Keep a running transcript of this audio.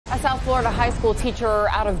South Florida high school teacher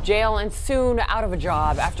out of jail and soon out of a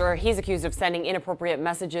job after he's accused of sending inappropriate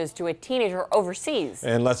messages to a teenager overseas.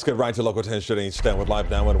 And let's get right to local 10's Janine Stanwood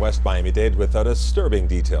live now in West Miami-Dade with disturbing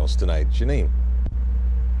details tonight. Janine.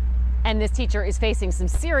 And this teacher is facing some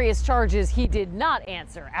serious charges he did not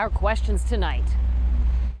answer our questions tonight.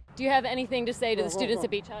 Do you have anything to say to the students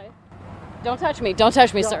at Beach High? Don't touch me. Don't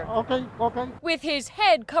touch me, sir. Okay. With his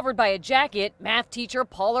head covered by a jacket, math teacher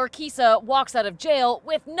Paul Urquiza walks out of jail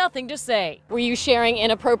with nothing to say. Were you sharing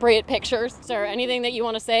inappropriate pictures, sir? Anything that you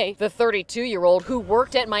want to say? The 32-year-old who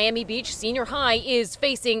worked at Miami Beach Senior High is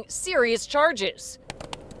facing serious charges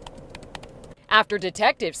after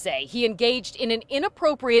detectives say he engaged in an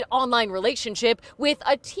inappropriate online relationship with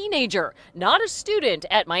a teenager, not a student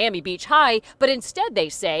at Miami Beach High, but instead, they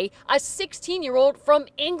say, a 16-year-old from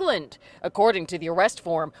England. According to the arrest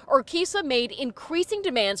form, Urquiza made increasing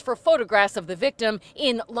demands for photographs of the victim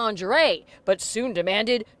in lingerie, but soon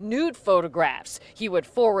demanded nude photographs. He would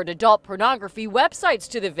forward adult pornography websites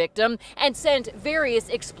to the victim and sent various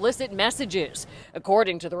explicit messages.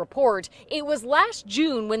 According to the report, it was last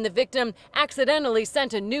June when the victim accidentally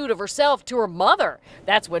sent a nude of herself to her mother.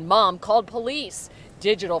 That's when mom called police.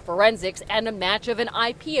 Digital forensics and a match of an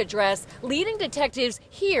IP address leading detectives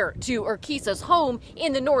here to Urquiza's home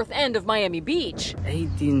in the north end of Miami Beach.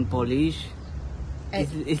 18 police.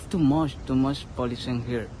 It's too much police in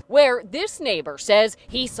here. Where this neighbor says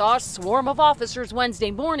he saw a swarm of officers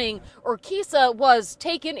Wednesday morning, Urquiza was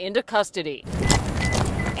taken into custody.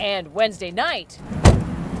 And Wednesday night,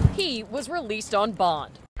 he was released on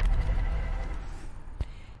bond.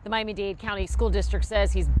 The Miami-Dade County School District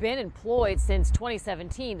says he's been employed since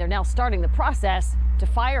 2017. They're now starting the process to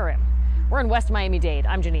fire him. We're in West Miami-Dade.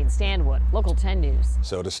 I'm Janine Stanwood, Local 10 News.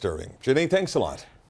 So disturbing. Janine, thanks a lot.